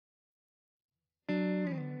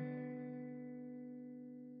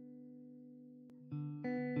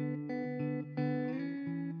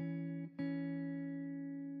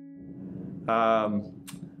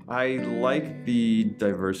I like the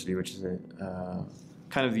diversity, which is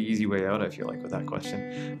kind of the easy way out, I feel like, with that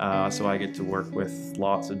question. So I get to work with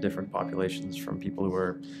lots of different populations, from people who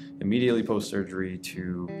are immediately post-surgery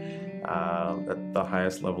to at the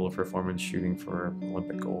highest level of performance, shooting for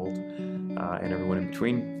Olympic gold, and everyone in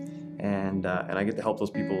between. And I get to help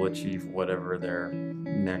those people achieve whatever their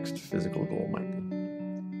next physical goal might be.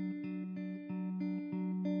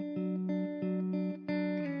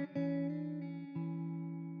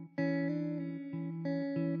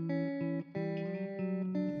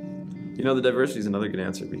 The diversity is another good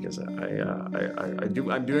answer, because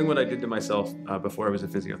I'm doing what I did to myself before I was a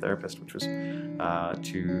physiotherapist, which was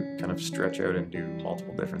to kind of stretch out and do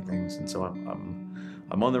multiple different things. And so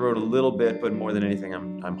I'm on the road a little bit, but more than anything,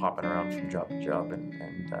 I'm hopping around from job to job, and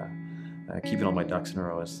keeping all my ducks in a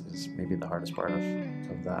row is maybe the hardest part of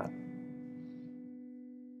that.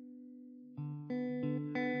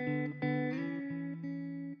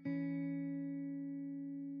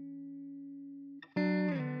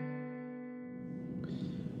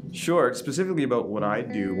 Sure. Specifically about what I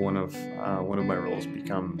do, one of my roles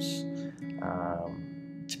becomes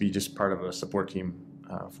to be just part of a support team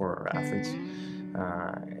for our athletes,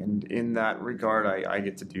 and in that regard, I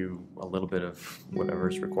get to do a little bit of whatever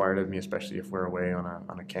is required of me, especially if we're away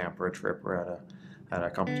on a camp or a trip or at a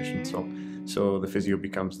competition. So the physio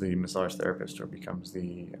becomes the massage therapist, or becomes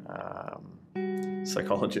the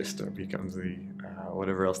psychologist, or becomes the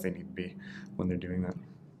whatever else they need to be when they're doing that.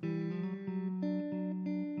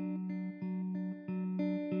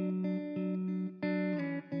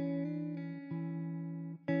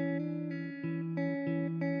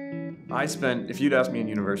 If you'd asked me in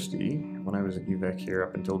university, when I was at UVic here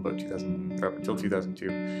up until about 2002,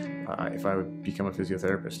 if I would become a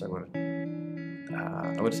physiotherapist, I would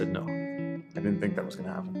have said no. I didn't think that was going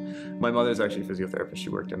to happen. My mother's actually a physiotherapist. She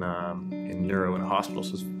worked in neuro in a hospital,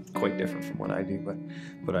 so it's quite different from what I do.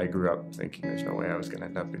 But I grew up thinking there's no way I was going to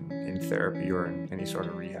end up in therapy or in any sort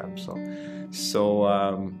of rehab. So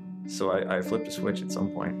I flipped a switch at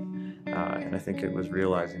some point. And I think it was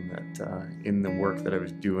realizing that in the work that I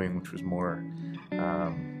was doing, which was more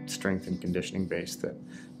strength and conditioning based,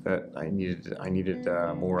 that I needed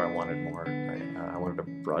more. I wanted more. I wanted to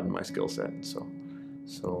broaden my skill set, and so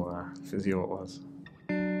physio it was.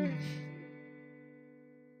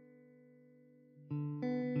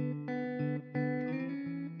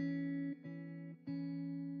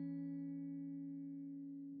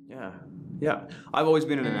 Yeah. I've always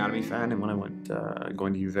been an anatomy fan, and when I went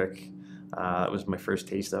going to UVic, it was my first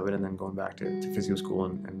taste of it, and then going back to physio school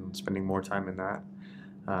and spending more time in that.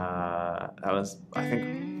 I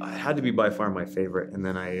think, it had to be by far my favorite, and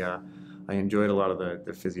then I enjoyed a lot of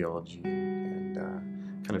the physiology and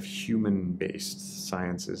kind of human-based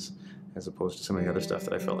sciences, as opposed to some of the other stuff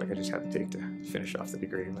that I felt like I just had to take to finish off the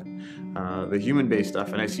degree. But the human-based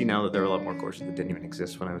stuff, and I see now that there are a lot more courses that didn't even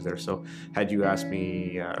exist when I was there. So had you asked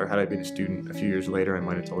me, or had I been a student a few years later, I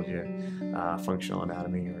might have told you functional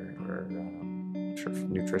anatomy or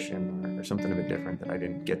nutrition or something a bit different that I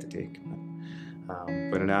didn't get to take.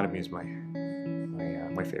 But anatomy is my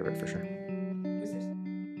favorite for sure.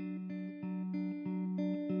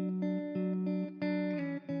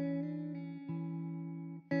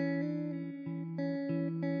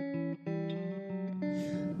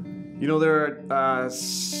 There are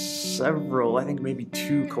several, I think maybe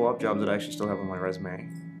 2 co-op jobs that I actually still have on my resume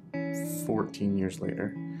 14 years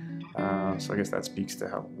later. So I guess that speaks to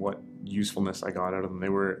what usefulness I got out of them. They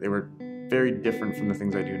were very different from the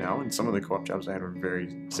things I do now, and some of the co-op jobs I had were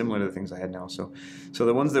very similar to the things I had now. So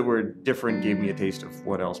the ones that were different gave me a taste of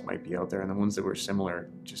what else might be out there, and the ones that were similar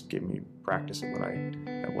just gave me practice at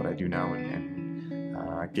what I do now,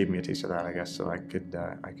 and gave me a taste of that, I guess, so I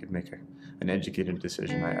could make an educated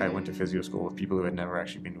decision. I went to physio school with people who had never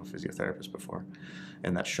actually been to a physiotherapist before,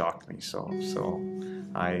 and that shocked me. So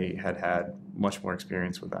I had much more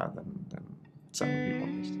experience with that than some people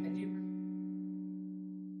at least.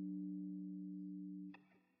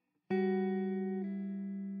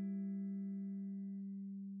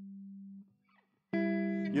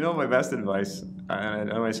 My best advice,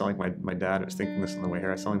 and I know I sound like my dad. I was thinking this on the way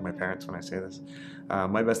here. I sound like my parents when I say this.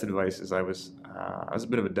 My best advice is I was a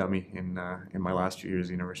bit of a dummy in my last few years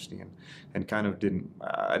of university, and kind of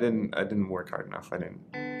I didn't work hard enough. I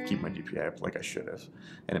didn't keep my GPA up like I should have,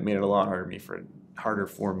 and it made it a lot harder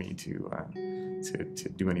for me to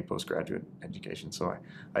do any postgraduate education. So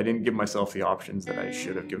I didn't give myself the options that I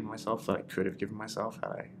should have given myself, that I could have given myself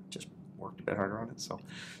had I just worked a bit harder on it.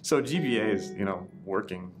 So GPA is,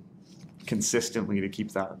 working consistently to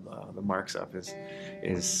keep the marks up is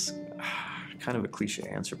kind of a cliche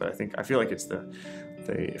answer, but I feel like it's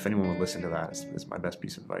if anyone would listen to that, it's my best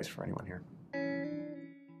piece of advice for anyone here.